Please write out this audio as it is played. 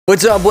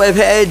What's up,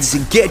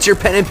 webheads? Get your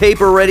pen and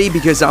paper ready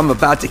because I'm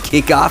about to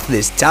kick off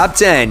this top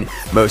 10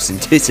 most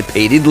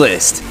anticipated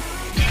list.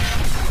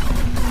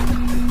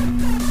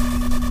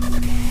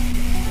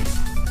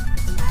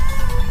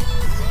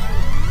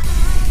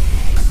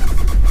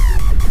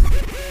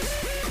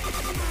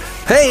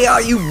 Hey, all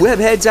you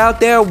webheads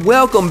out there,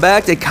 welcome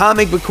back to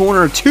Comic Book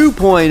Corner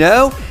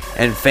 2.0.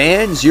 And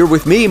fans, you're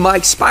with me,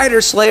 Mike Spider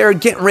Slayer,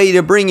 getting ready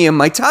to bring you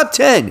my top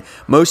 10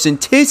 most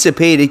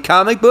anticipated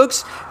comic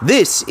books.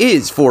 This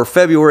is for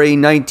February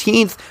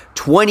 19th,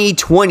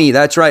 2020.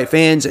 That's right,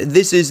 fans.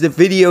 This is the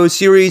video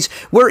series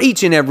where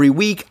each and every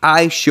week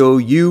I show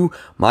you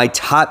my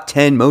top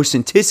 10 most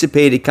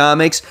anticipated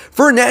comics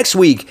for next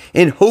week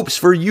in hopes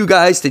for you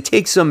guys to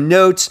take some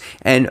notes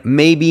and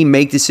maybe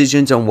make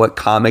decisions on what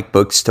comic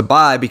books to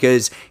buy,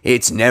 because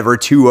it's never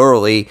too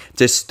early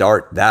to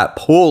start that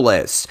pull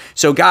list.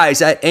 So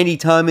guys, at any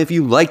time, if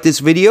you like this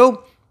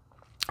video,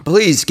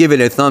 please give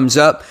it a thumbs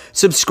up,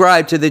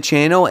 subscribe to the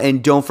channel,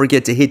 and don't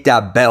forget to hit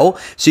that bell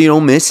so you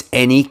don't miss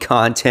any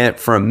content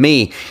from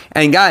me.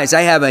 And guys,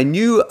 I have a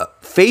new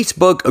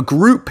Facebook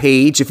group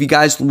page. If you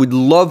guys would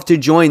love to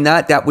join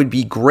that, that would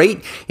be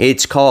great.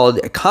 It's called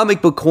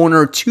Comic Book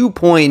Corner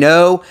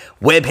 2.0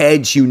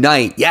 Webheads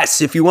Unite.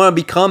 Yes, if you want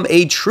to become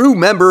a true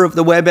member of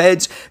the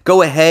Webheads,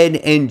 go ahead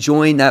and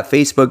join that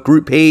Facebook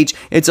group page.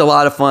 It's a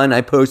lot of fun.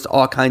 I post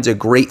all kinds of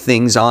great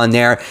things on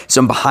there,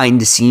 some behind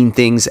the scene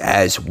things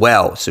as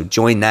well. So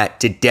join that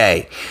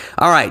today.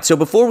 All right, so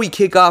before we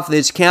kick off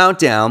this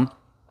countdown,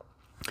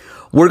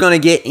 we're going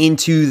to get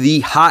into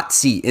the hot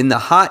seat. In the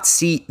hot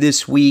seat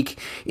this week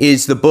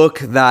is the book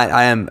that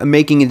I am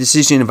making a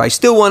decision if I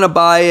still want to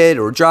buy it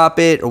or drop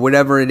it or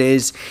whatever it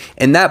is.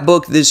 And that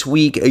book this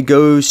week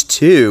goes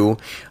to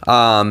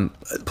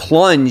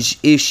Plunge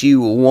issue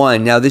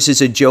 1. Now, this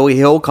is a Joe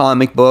Hill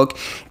comic book,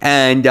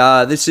 and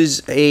this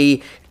is a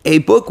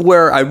book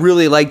where I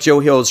really like Joe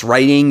Hill's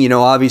writing. You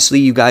know, obviously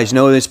you guys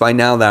know this by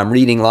now that I'm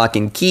reading Lock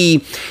and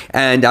Key,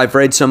 and I've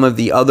read some of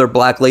the other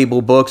Black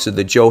Label books of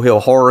the Joe Hill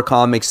horror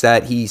comics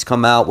that he's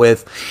come out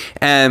with.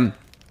 And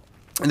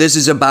this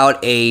is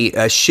about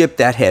a ship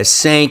that has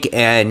sank,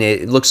 and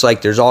it looks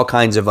like there's all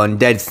kinds of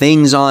undead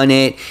things on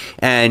it,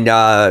 and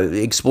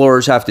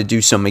explorers have to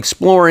do some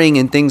exploring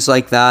and things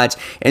like that.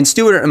 And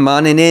Stuart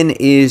Immonen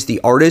is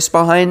the artist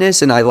behind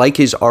this, and I like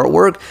his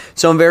artwork,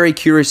 so I'm very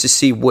curious to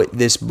see what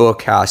this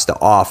book has to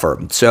offer.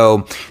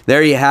 So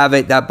there you have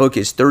it. That book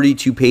is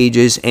 32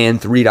 pages and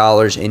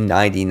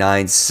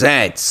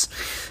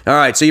 $3.99. All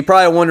right, so you're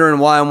probably wondering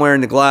why I'm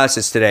wearing the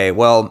glasses today.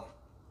 Well,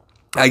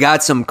 I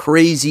got some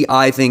crazy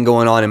eye thing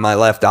going on in my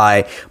left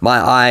eye. My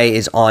eye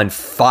is on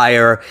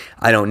fire.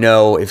 I don't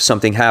know if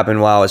something happened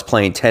while I was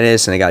playing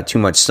tennis and I got too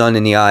much sun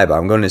in the eye, but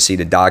I'm going to see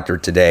the doctor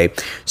today.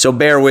 So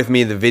bear with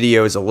me. The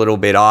video is a little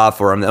bit off,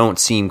 or I don't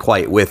seem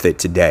quite with it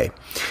today.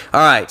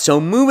 All right,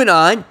 so moving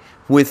on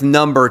with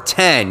number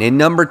 10. And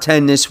number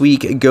 10 this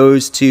week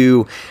goes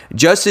to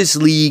Justice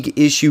League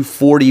issue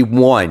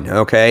 41,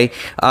 okay?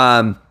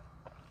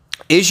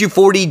 Issue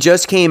 40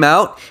 just came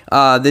out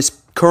this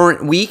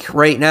current week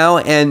right now,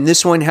 and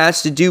this one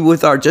has to do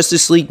with our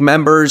Justice League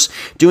members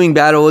doing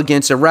battle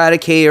against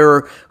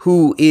Eradicator,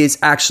 who is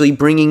actually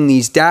bringing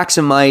these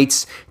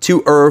Daxamites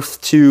to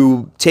Earth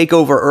to take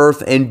over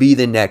Earth and be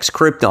the next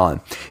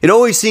Krypton. It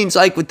always seems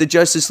like with the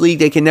Justice League,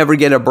 they can never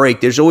get a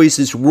break. There's always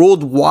this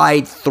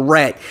worldwide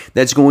threat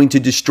that's going to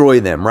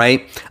destroy them,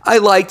 right? I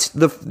liked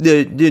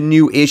the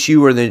new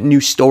issue, or the new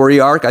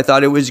story arc. I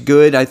thought it was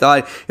good. I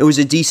thought it was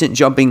a decent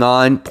jumping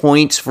on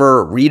points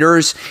for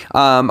readers.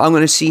 I'm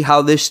going to see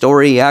how this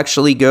story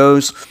actually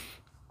goes.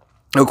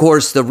 Of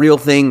course, the real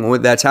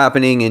thing that's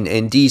happening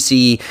in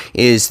DC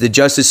is the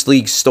Justice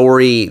League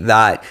story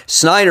that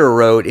Snyder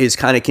wrote is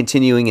kind of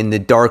continuing in the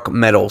Dark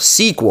Metal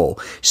sequel.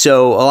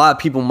 So a lot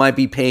of people might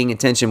be paying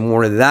attention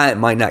more to that,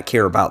 might not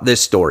care about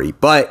this story.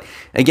 But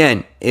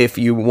again, if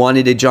you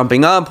wanted a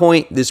jumping on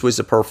point, this was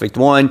the perfect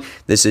one.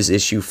 This is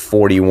issue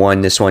 41.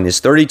 This one is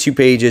 32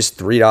 pages,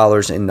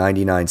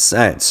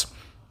 $3.99.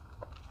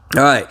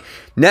 All right.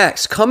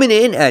 Next, coming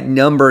in at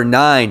number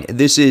 9,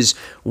 this is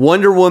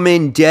Wonder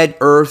Woman Dead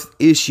Earth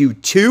issue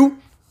 2.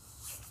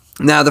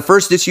 Now, the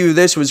first issue of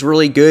this was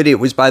really good. It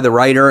was by the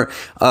writer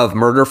of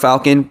Murder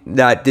Falcon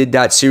that did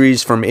that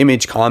series from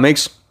Image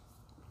Comics.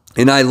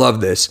 And I love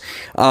this.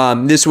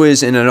 This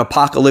was in an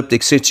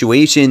apocalyptic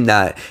situation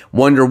that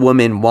Wonder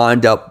Woman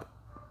wound up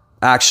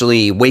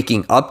actually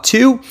waking up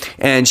to,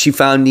 and she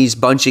found these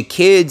bunch of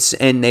kids,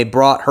 and they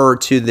brought her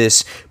to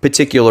this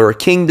particular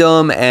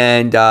kingdom,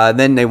 and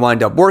then they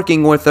wind up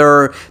working with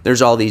her.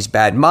 There's all these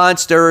bad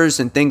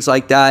monsters and things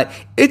like that.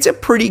 It's a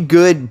pretty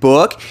good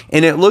book,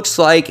 and it looks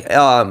like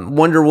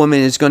Wonder Woman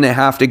is going to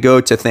have to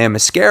go to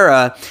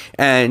Themyscira,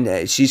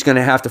 and she's going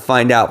to have to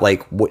find out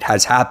like what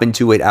has happened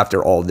to it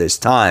after all this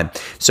time.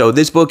 So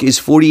this book is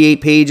 48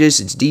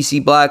 pages. It's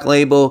DC Black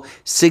Label,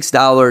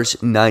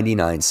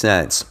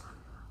 $6.99.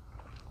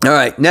 All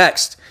right,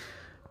 next,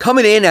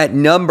 coming in at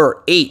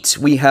number 8,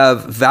 we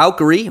have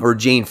Valkyrie, or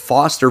Jane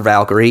Foster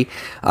Valkyrie.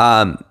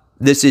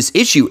 this is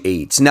issue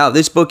 8. Now,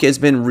 this book has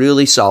been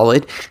really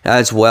solid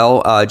as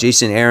well.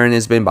 Jason Aaron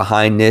has been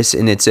behind this,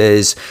 and it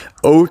says,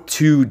 Ode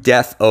to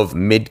Death of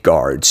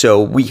Midgard.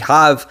 So we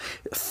have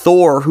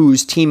Thor,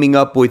 who's teaming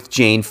up with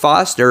Jane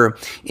Foster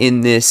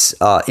in this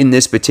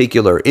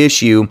particular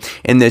issue,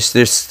 and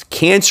this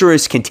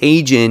cancerous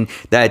contagion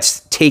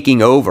that's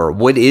taking over.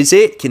 What is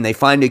it? Can they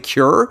find a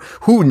cure?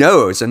 Who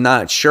knows? I'm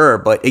not sure.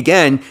 But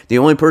again, the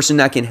only person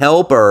that can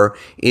help her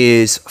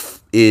is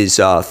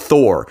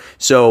Thor.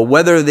 So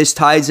whether this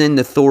ties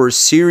into Thor's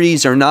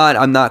series or not,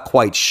 I'm not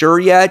quite sure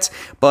yet.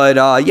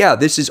 But yeah,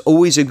 this is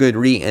always a good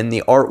read, and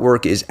the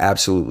artwork is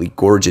absolutely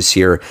gorgeous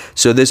here.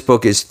 So this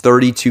book is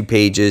 32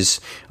 pages,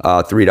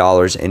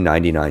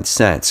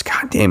 $3.99.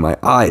 God damn, my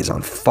eye is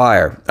on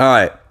fire. All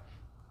right.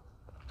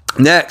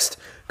 Next,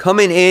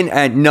 coming in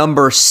at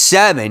number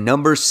 7.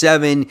 Number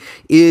 7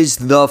 is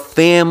The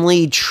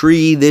Family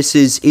Tree. This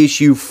is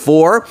issue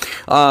 4.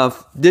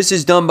 This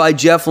is done by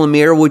Jeff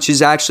Lemire, which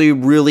is actually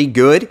really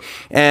good.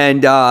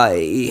 And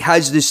it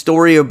has this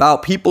story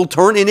about people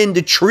turning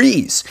into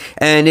trees.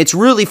 And it's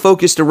really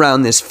focused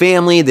around this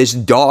family, this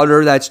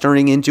daughter that's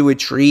turning into a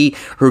tree.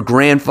 Her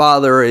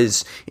grandfather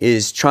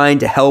is trying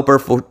to help her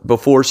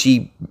before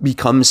she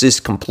becomes this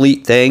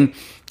complete thing.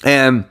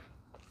 And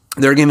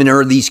they're giving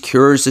her these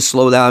cures to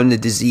slow down the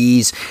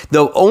disease.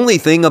 The only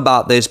thing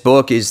about this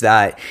book is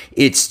that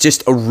it's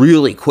just a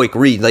really quick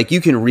read. Like,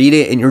 you can read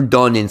it and you're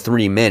done in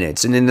 3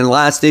 minutes. And in the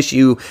last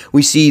issue,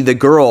 we see the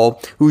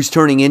girl who's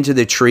turning into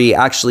the tree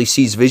actually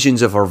sees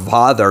visions of her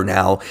father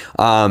now,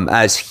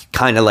 as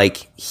kind of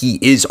like he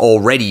is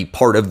already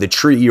part of the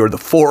tree or the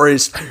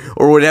forest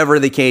or whatever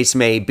the case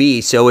may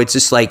be. So it's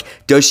just like,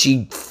 does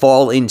she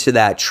fall into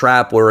that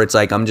trap where it's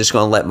like, I'm just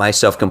going to let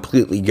myself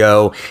completely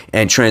go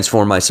and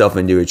transform myself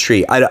into a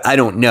tree? I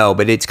don't know,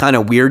 but it's kind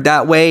of weird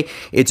that way.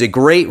 It's a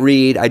great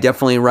read. I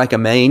definitely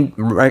recommend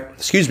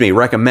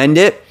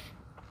it.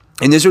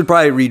 And this would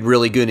probably read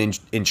really good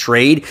in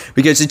trade,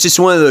 because it's just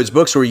one of those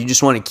books where you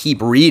just want to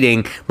keep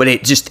reading, but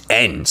it just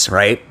ends,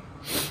 right?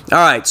 All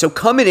right, so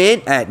coming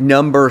in at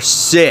number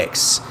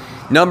 6.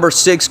 Number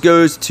 6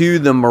 goes to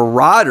The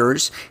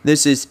Marauders.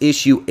 This is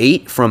issue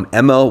 8 from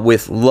Emma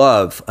with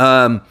Love.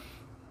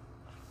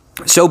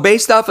 So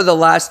based off of the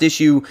last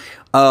issue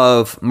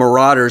of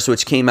Marauders,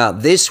 which came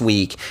out this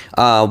week,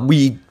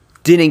 we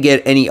didn't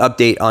get any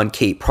update on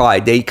Kate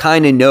Pryde. They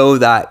kind of know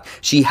that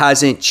she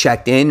hasn't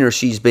checked in or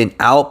she's been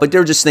out, but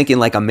they're just thinking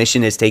like a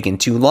mission has taken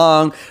too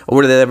long or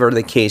whatever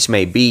the case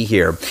may be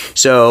here.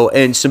 So,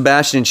 and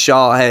Sebastian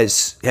Shaw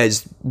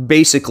has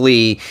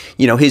basically,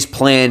 his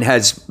plan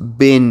has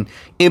been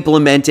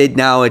implemented.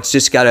 Now it's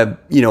just got to,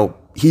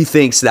 he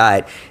thinks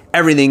that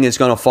everything is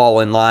going to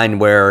fall in line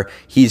where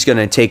he's going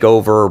to take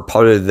over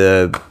part of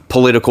the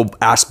political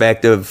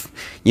aspect of,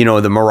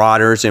 the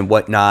Marauders and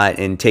whatnot,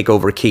 and take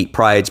over Kate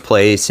Pryde's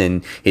place,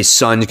 and his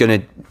son's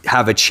going to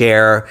have a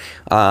chair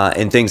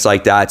and things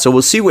like that. So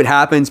we'll see what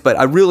happens, but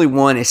I really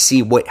want to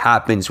see what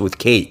happens with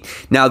Kate.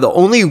 Now, the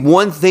only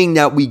one thing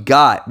that we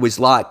got was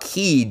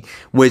Lockheed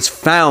was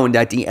found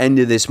at the end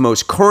of this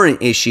most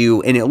current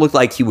issue, and it looked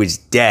like he was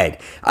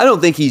dead. I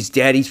don't think he's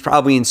dead. He's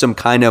probably in some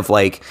kind of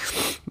like,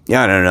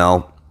 I don't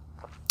know,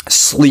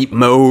 sleep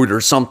mode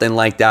or something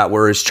like that,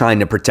 where he's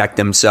trying to protect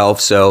himself.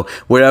 So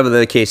whatever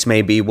the case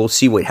may be, we'll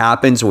see what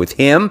happens with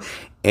him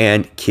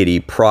and Kitty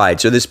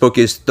Pryde. So this book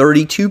is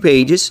 32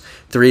 pages,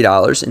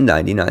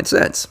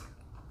 $3.99.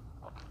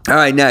 All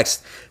right,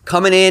 next,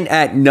 coming in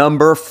at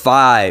number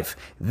 5.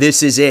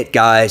 This is it,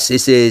 guys.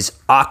 This is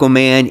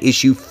Aquaman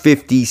issue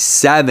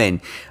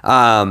 57.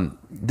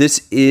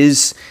 This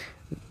is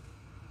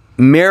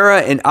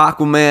Mera and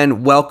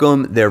Aquaman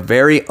welcome their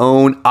very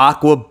own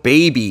Aqua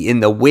Baby in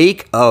the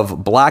wake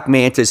of Black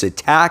Manta's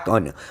attack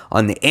on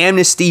the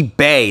Amnesty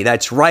Bay.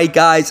 That's right,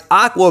 guys.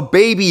 Aqua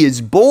Baby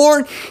is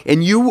born,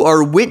 and you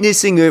are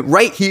witnessing it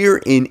right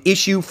here in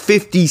issue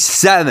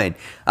 57.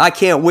 I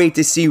can't wait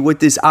to see what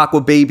this Aqua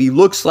Baby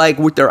looks like,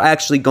 what they're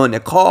actually going to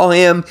call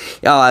him.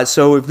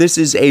 So if this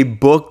is a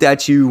book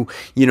that you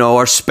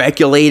are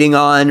speculating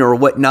on or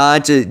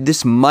whatnot,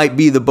 this might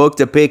be the book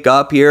to pick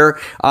up here.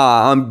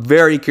 I'm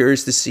very curious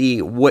to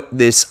see what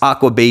this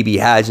Aqua Baby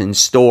has in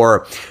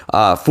store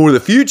for the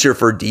future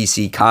for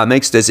DC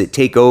Comics. Does it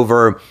take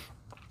over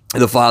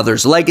the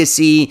father's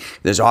legacy?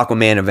 Does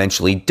Aquaman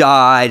eventually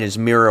die? Does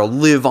Mera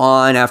live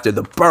on after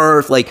the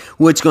birth? Like,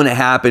 what's going to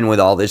happen with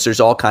all this? There's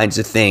all kinds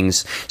of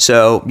things.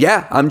 So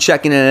yeah, I'm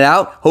checking it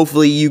out.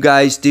 Hopefully you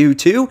guys do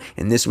too.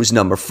 And this was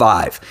number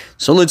 5.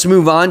 So let's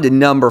move on to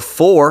number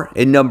 4.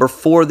 And number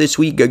 4 this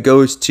week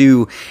goes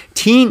to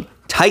Teen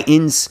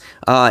Titans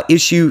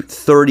issue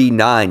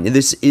 39.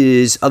 This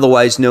is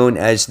otherwise known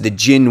as The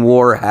Jin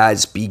War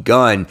Has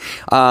Begun.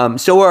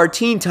 So our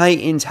Teen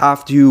Titans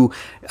have to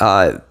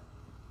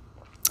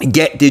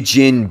get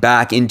Djinn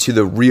back into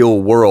the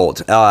real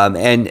world.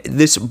 And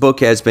this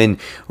book has been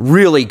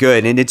really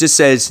good. And it just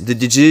says the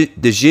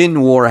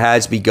Djinn War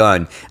has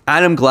begun.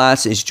 Adam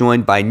Glass is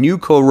joined by new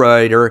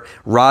co-writer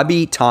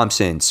Robbie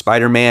Thompson,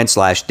 Spider-Man /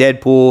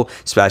 Deadpool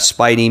 /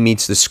 Spidey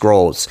meets the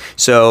Skrulls.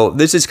 So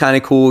this is kind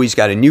of cool. He's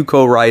got a new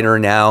co-writer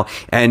now.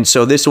 And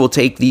so this will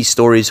take these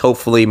stories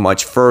hopefully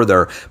much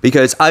further,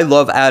 because I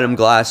love Adam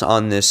Glass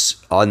on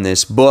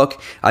this book.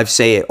 I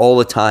say it all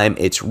the time.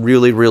 It's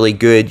really, really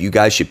good. You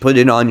guys should put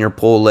it on your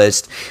pull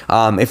list.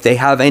 If they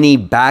have any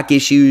back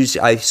issues,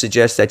 I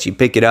suggest that you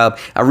pick it up.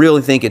 I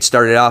really think it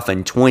started off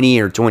in 20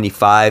 or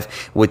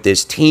 25 with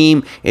this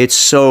team. It's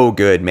so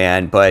good,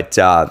 man. But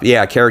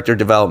yeah, character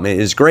development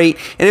is great.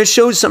 And it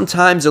shows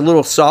sometimes a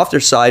little softer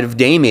side of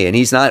Damian.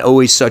 He's not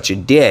always such a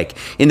dick.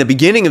 In the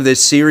beginning of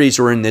this series,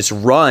 or in this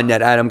run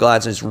that Adam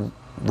Glass is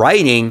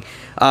writing,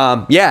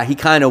 yeah, he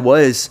kind of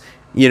was,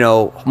 you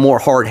know, more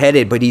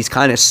hard-headed, but he's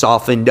kind of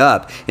softened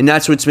up. And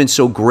that's what's been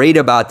so great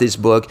about this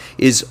book,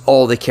 is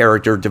all the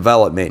character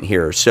development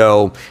here.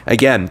 So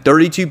again,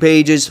 32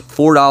 pages,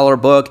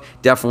 $4 book.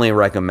 Definitely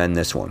recommend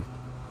this one.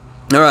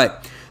 All right.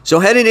 So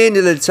heading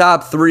into the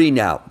top 3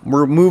 now.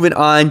 We're moving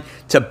on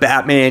to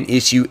Batman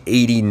issue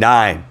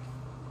 89.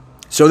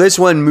 So this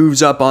one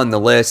moves up on the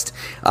list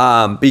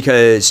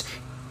because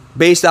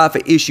based off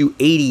of issue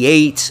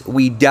 88,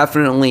 we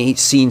definitely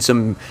seen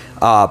some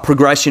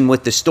progression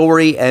with the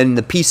story, and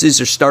the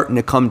pieces are starting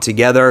to come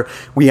together.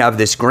 We have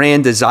this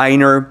grand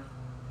designer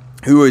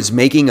who is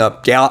making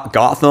up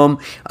Gotham.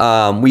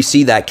 We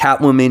see that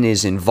Catwoman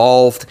is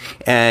involved,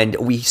 and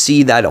we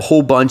see that a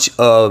whole bunch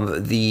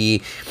of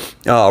the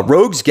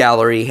Rogues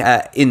Gallery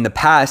in the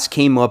past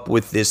came up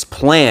with this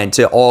plan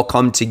to all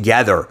come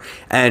together.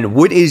 And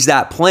what is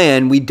that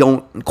plan? We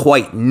don't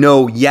quite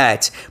know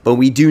yet, but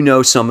we do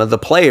know some of the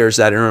players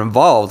that are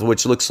involved,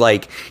 which looks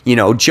like, you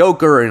know,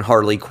 Joker and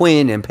Harley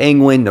Quinn and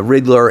Penguin, the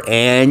Riddler,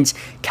 and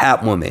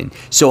Catwoman.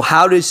 So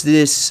how does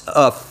this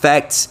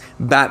affect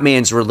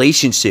Batman's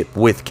relationship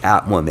with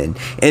Catwoman?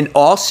 And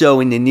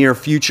also in the near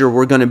future,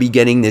 we're going to be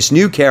getting this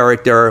new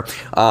character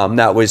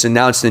that was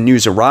announced in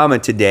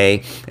Newsarama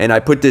today, and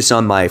I put this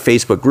on my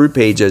Facebook group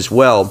page as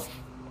well.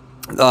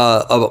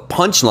 Of a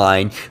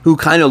Punchline, who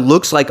kind of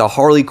looks like a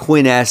Harley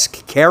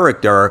Quinn-esque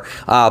character,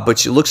 but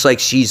she looks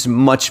like she's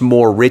much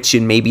more rich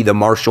in maybe the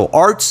martial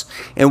arts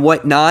and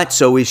whatnot.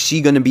 So is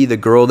she going to be the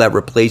girl that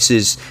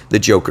replaces the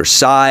Joker's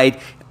side?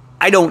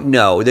 I don't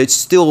know. That's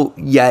still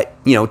yet,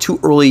 you know, too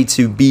early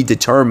to be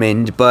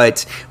determined,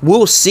 but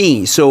we'll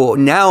see. So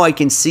now I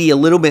can see a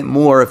little bit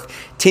more of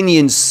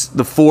Tynion's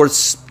the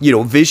Fourth's, you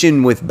know,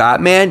 vision with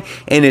Batman,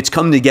 and it's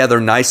come together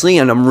nicely,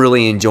 and I'm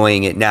really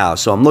enjoying it now.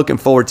 So I'm looking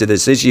forward to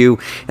this issue,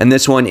 and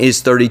this one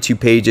is 32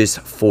 pages,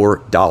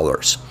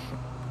 $4.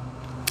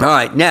 All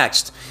right,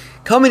 next.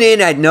 Coming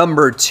in at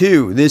number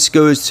 2, this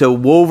goes to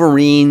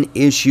Wolverine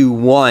issue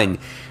 1.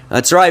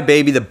 That's right,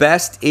 baby. The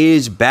best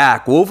is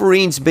back.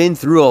 Wolverine's been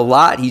through a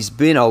lot. He's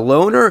been a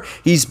loner.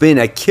 He's been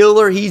a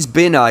killer. He's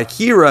been a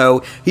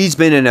hero. He's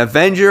been an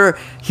Avenger.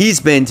 He's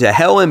been to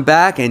hell and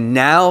back. And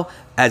now,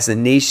 as the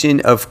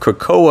nation of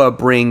Krakoa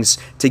brings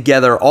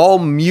together all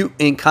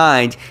mutant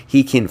kind,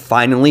 he can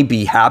finally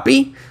be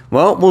happy?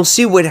 Well, we'll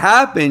see what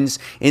happens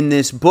in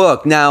this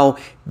book. Now,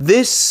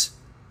 this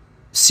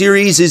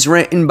series is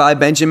written by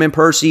Benjamin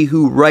Percy,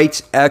 who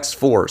writes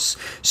X-Force.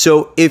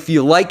 So if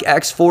you like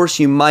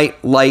X-Force, you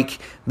might like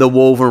the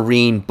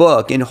Wolverine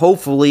book. And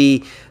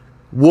hopefully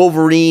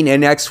Wolverine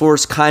and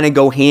X-Force kind of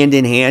go hand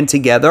in hand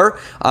together.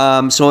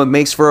 So it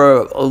makes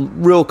for a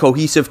real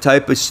cohesive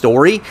type of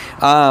story.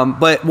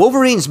 But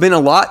Wolverine's been a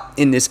lot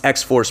in this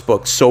X-Force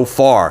book so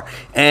far.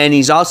 And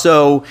he's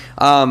also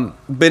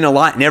been a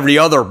lot in every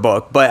other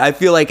book. But I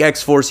feel like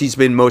X-Force, he's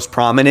been most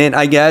prominent,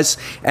 I guess.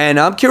 And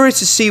I'm curious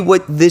to see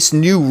what this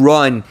new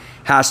run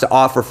has to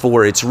offer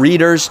for its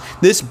readers.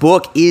 This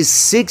book is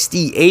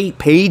 68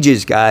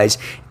 pages, guys,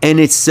 and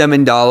it's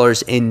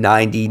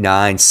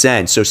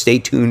 $7.99. So stay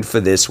tuned for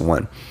this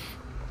one.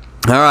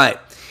 All right.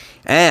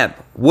 And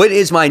what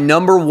is my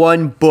number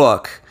 1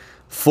 book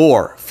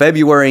for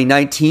February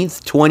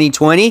 19th,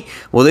 2020?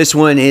 Well, this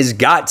one has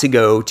got to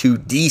go to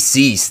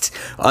Deceased,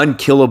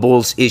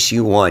 Unkillables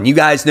issue 1. You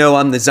guys know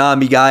I'm the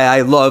zombie guy.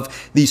 I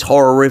love these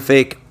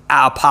horrific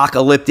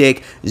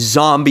apocalyptic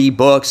zombie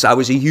books. I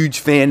was a huge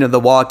fan of The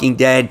Walking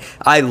Dead.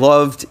 I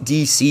loved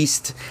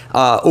Deceased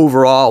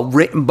overall,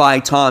 written by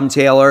Tom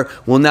Taylor.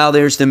 Well, now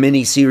there's the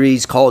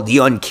miniseries called The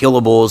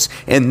Unkillables,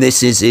 and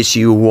this is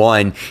issue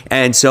 1.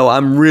 And so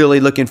I'm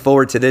really looking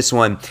forward to this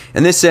one.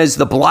 And this says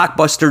the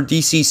blockbuster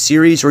DC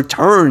series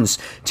returns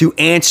to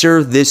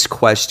answer this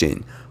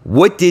question.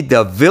 What did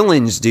the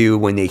villains do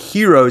when the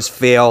heroes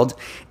failed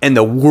and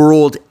the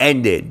world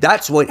ended?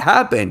 That's what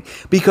happened,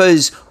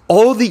 because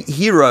all the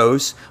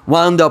heroes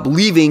wound up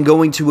leaving,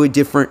 going to a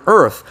different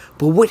Earth.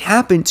 But what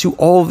happened to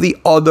all the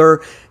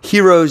other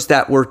heroes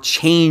that were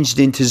changed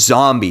into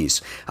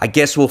zombies? I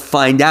guess we'll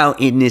find out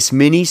in this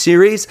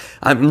mini-series.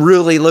 I'm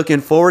really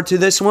looking forward to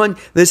this one.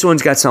 This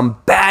one's got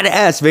some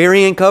badass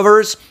variant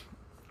covers.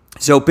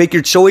 So pick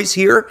your choice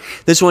here.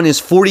 This one is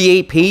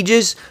 48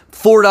 pages,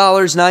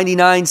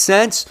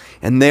 $4.99.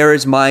 And there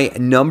is my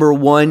number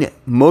one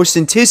most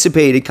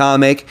anticipated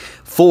comic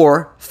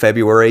for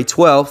February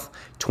 12th,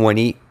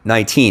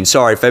 2019.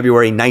 Sorry,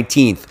 February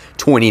 19th,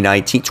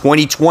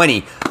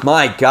 2020.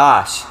 My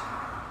gosh.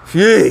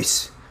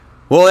 Jeez.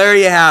 Well, there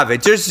you have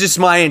it. Just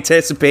my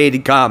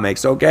anticipated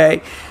comics,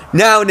 okay?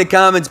 Now in the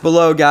comments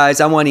below, guys,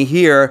 I want to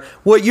hear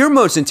what your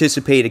most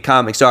anticipated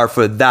comics are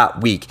for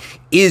that week.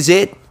 Is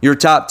it your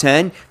top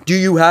 10? Do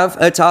you have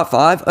a top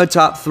 5, a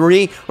top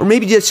 3, or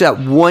maybe just that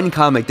one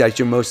comic that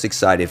you're most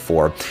excited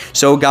for?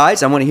 So,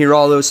 guys, I want to hear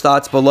all those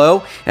thoughts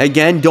below.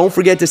 Again, don't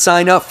forget to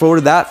sign up for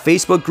that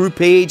Facebook group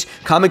page,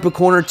 Comic Book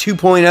Corner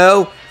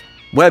 2.0.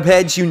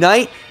 Webheads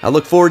Unite. I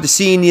look forward to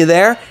seeing you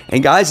there.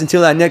 And guys,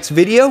 until that next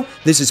video,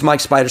 this is Mike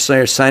Spider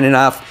Slayer signing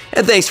off.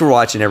 And thanks for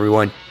watching,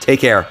 everyone.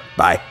 Take care.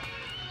 Bye.